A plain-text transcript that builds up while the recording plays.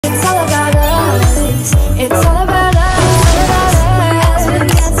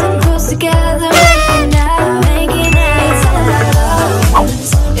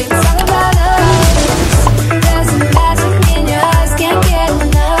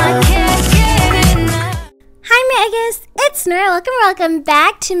welcome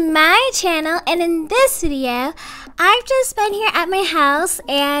back to my channel. And in this video, I've just been here at my house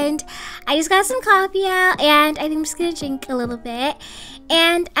and I just got some coffee out and I think I'm just gonna drink a little bit.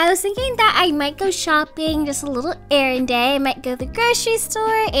 And I was thinking that I might go shopping, just a little errand day. I might go to the grocery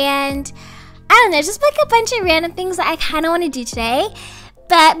store and I don't know, just like a bunch of random things that I kind of want to do today.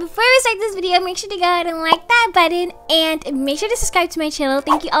 But before we start this video, make sure to go ahead and like that button and make sure to subscribe to my channel.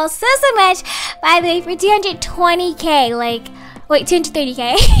 Thank you all so much, by the way, for 220k, wait,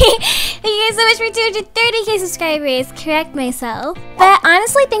 230k. Thank you guys so much for 230k subscribers, correct myself. But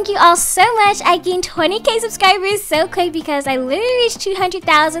honestly, thank you all so much. I gained 20k subscribers so quick because I literally reached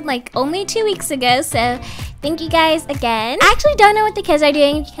 200,000 like only 2 weeks ago, so thank you guys again. I actually don't know what the kids are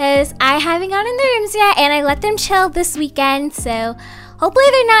doing because I haven't gotten in their rooms yet and I let them chill this weekend, so hopefully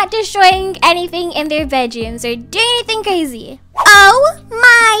they're not destroying anything in their bedrooms or doing anything crazy. Oh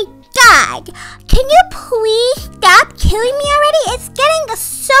my god! Can you please stop killing me already? It's getting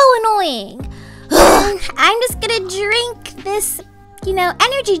so annoying. I'm just gonna drink this,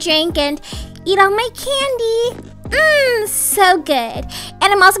 energy drink and eat all my candy. So good. And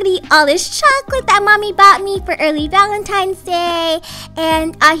I'm also gonna eat all this chocolate that mommy bought me for early Valentine's Day.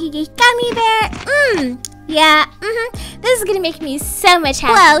 And Ahige's gummy bear. Yeah, this is gonna make me so much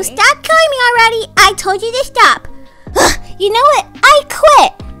happier. Whoa, stop killing me already. I told you to stop. You know what? I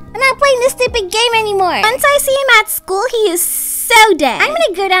quit. I'm not playing this stupid game anymore. Once I see him at school, he is so dead. I'm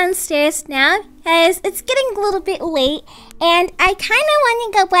gonna go downstairs now because it's getting a little bit late and I kind of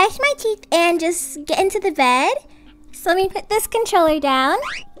want to go brush my teeth and just get into the bed. So let me put this controller down.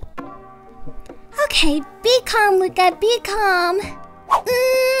 Okay, be calm, Luca, be calm.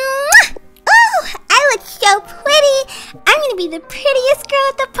 Oh, I look so pretty. I'm gonna be the prettiest girl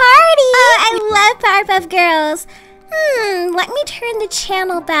at the party. Oh, I love Powerpuff Girls. Let me turn the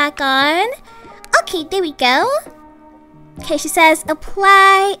channel back on. Okay, there we go. Okay, she says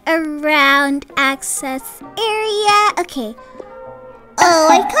apply around access area. Okay. Oh,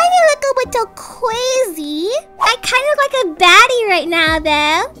 I kind of look a little crazy. I kind of look like a baddie right now,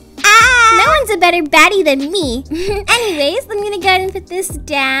 though. No one's a better baddie than me. Anyways, I'm gonna go ahead and put this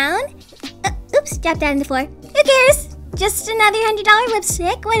down. Oops, drop down on the floor. Who cares? Just another $100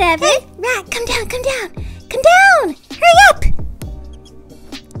 lipstick, whatever. Hey, Rat, come down, come down. Come down! Hurry up!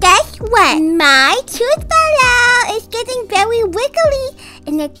 Guess what? My tooth fell out. It's getting very wiggly,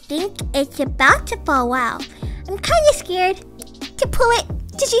 and I think it's about to fall out. I'm kind of scared to pull it.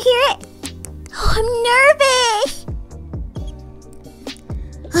 Did you hear it? Oh, I'm nervous.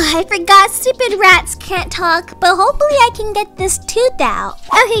 Oh, I forgot stupid rats can't talk, but hopefully I can get this tooth out.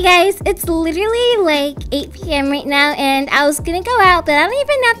 Okay guys, it's literally like 8 p.m. right now and I was gonna go out, but I don't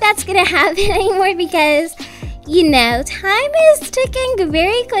even know if that's gonna happen anymore because, time is ticking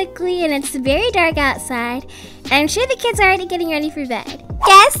very quickly and it's very dark outside. I'm sure the kids are already getting ready for bed.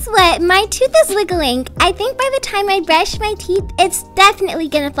 Guess what? My tooth is wiggling. I think by the time I brush my teeth, it's definitely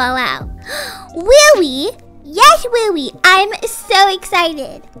gonna fall out. Will we? Yes, Willie, I'm so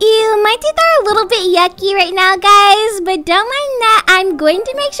excited. Ew, my teeth are a little bit yucky right now, guys, but don't mind that. I'm going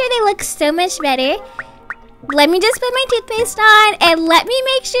to make sure they look so much better. Let me just put my toothpaste on and let me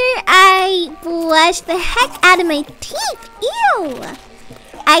make sure I flush the heck out of my teeth. Ew.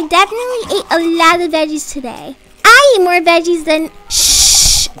 I definitely ate a lot of veggies today. I eat more veggies than...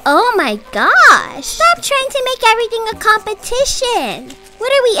 Shh. Oh my gosh. Stop trying to make everything a competition.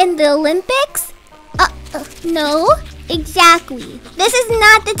 What are we, in the Olympics? No, exactly. This is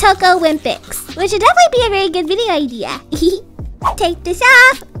not the Toca Olympics, which would definitely be a very good video idea. Take this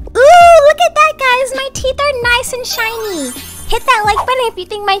off. Ooh, look at that, guys. My teeth are nice and shiny. Hit that like button if you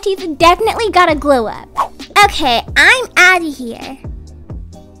think my teeth definitely got a glow up. Okay, I'm out of here.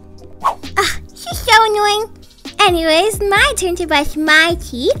 She's so annoying. Anyways, my turn to brush my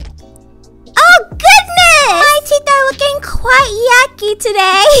teeth. Oh, goodness! My teeth are looking quite yucky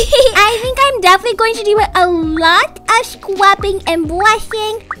today. I think I'm definitely going to do a lot of scrubbing and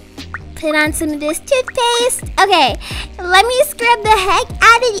brushing. Put on some of this toothpaste. Okay, let me scrub the heck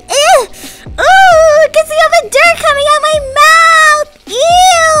out of the... Ew! Ooh, I can see all the dirt coming out my mouth!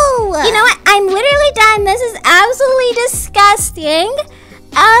 Ew! You know what? I'm literally done. This is absolutely disgusting.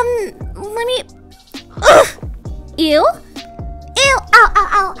 Let me... Ugh! Ew? Ew! Ow, ow,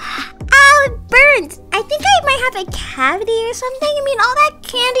 ow. Ow, it burns. I think I might have a cavity or something. I mean, all that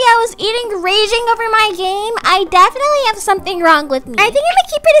candy I was eating raging over my game. I definitely have something wrong with me. I think I'm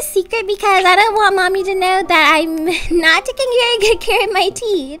gonna keep it a secret because I don't want mommy to know that I'm not taking very good care of my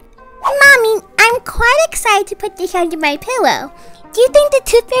teeth. Mommy, I'm quite excited to put this under my pillow. Do you think the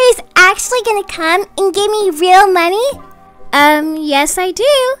tooth fairy is actually gonna come and give me real money? Yes I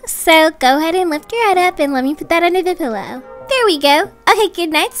do. So go ahead and lift your head up and let me put that under the pillow. There there we go. Okay,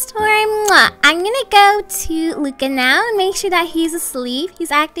 good night, Storm. Mwah. I'm gonna go to Luca now and make sure that he's asleep. He's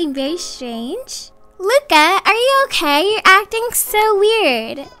acting very strange. Luca, are you okay? You're acting so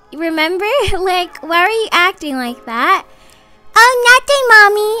weird. Remember? Like, why are you acting like that? Oh, nothing,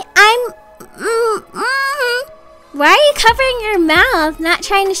 Mommy. Why are you covering your mouth, not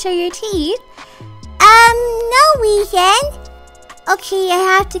trying to show your teeth? No reason. Okay,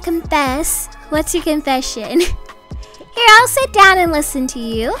 I have to confess. What's your confession? Here, I'll sit down and listen to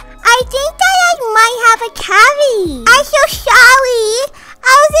you. I think that I might have a cavity. I'm so sorry.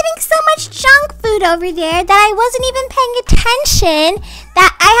 I was eating so much junk food over there that I wasn't even paying attention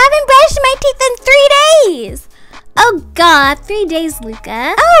that I haven't brushed my teeth in 3 days. Oh God, 3 days,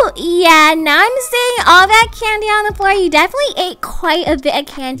 Luca. Oh yeah, now I'm seeing all that candy on the floor. You definitely ate quite a bit of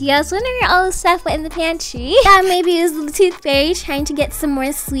candy. I was wondering where all the stuff went in the pantry. Yeah, maybe it was the tooth fairy trying to get some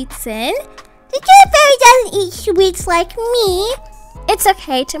more sweets in. The tooth fairy doesn't eat sweets like me. It's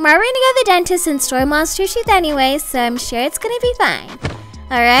okay. Tomorrow we're gonna go to the dentist and store monster teeth anyway, so I'm sure it's gonna be fine.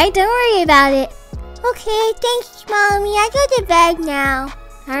 Alright, don't worry about it. Okay, thanks, Mommy. I go to bed now.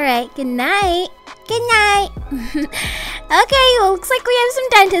 Alright, good night. Good night. Okay, well, looks like we have some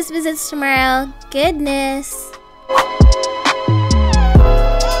dentist visits tomorrow. Goodness.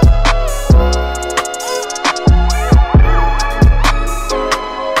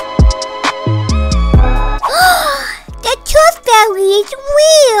 The tooth fairy is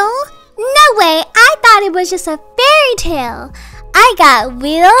real. No way, I thought it was just a fairy tale. I got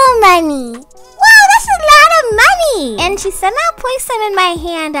real money. Wow, that's a lot of money. And she somehow placed some in my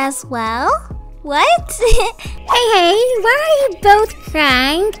hand as well. What? Hey, why are you both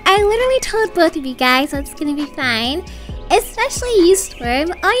crying? I literally told both of you guys that's gonna be fine. Especially you,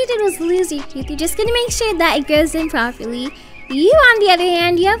 Storm. All you did was lose your tooth. You're just gonna make sure that it grows in properly. You, on the other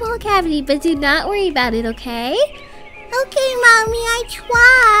hand, you have a whole cavity, but do not worry about it, okay? Okay, Mommy, I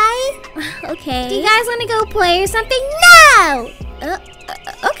try. Okay. Do you guys want to go play or something? No!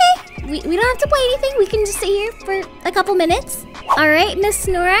 Okay. We don't have to play anything. We can just sit here for a couple minutes. All right, Miss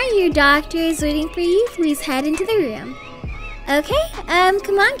Nora, your doctor is waiting for you. Please head into the room. Okay,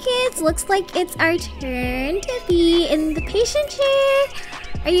 come on, kids. Looks like it's our turn to be in the patient chair.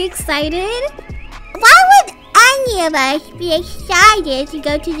 Are you excited? Why would any of us be excited to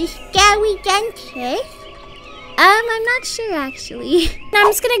go to the scary dentist? I'm not sure, actually. Now,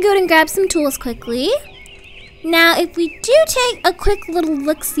 I'm just gonna go ahead and grab some tools quickly. Now, if we do take a quick little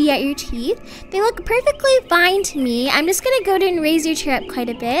look-see at your teeth, they look perfectly fine to me. I'm just gonna go ahead and raise your chair up quite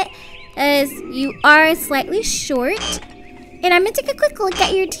a bit, as you are slightly short. And I'm gonna take a quick look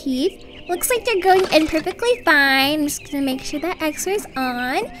at your teeth. Looks like they're going in perfectly fine. I'm just gonna make sure that X-ray's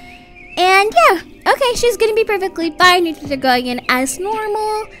on. And yeah, okay, she's gonna be perfectly fine. Your teeth are going in as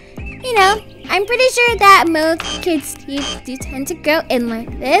normal. You know, I'm pretty sure that most kids' teeth do tend to grow in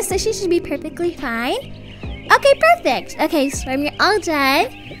like this, so she should be perfectly fine. Okay, perfect. Okay, Storm, you're all done.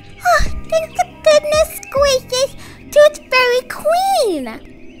 Oh, thank the goodness gracious, Tooth Fairy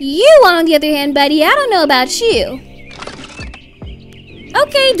Queen. You, on the other hand, buddy, I don't know about you.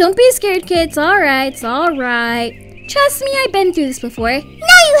 Okay, don't be scared, kids. Alright, it's alright. Trust me, I've been through this before. No,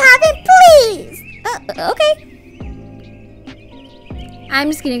 you haven't, please. Okay. I'm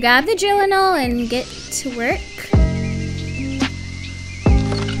just gonna grab the drill and all and get to work.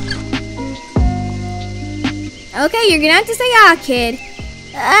 Okay, you're gonna have to say ah, kid.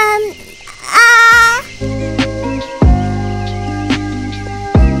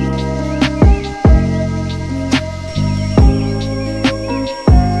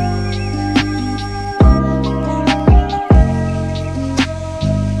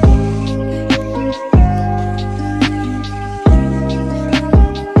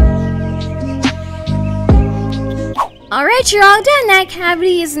 Alright, you're all done. That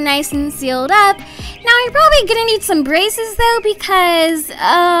cavity is nice and sealed up. Now, you're probably gonna need some braces though because,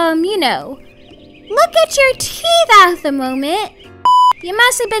 you know. Look at your teeth at the moment. You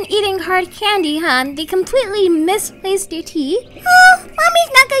must have been eating hard candy, huh? They completely misplaced your teeth. Oh,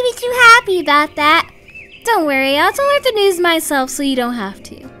 Mommy's not gonna be too happy about that. Don't worry, I'll tell her the news myself so you don't have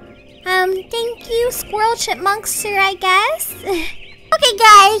to. Thank you, Squirrel Chipmunk, sir, I guess. Okay,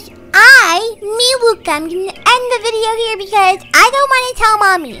 guys, Luca, I'm gonna end the video here because I don't want to tell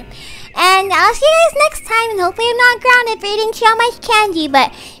Mommy. And I'll see you guys next time, and hopefully I'm not grounded for eating too much candy,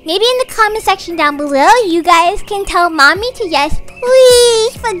 but maybe in the comment section down below, you guys can tell Mommy to just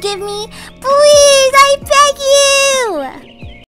please forgive me. Please.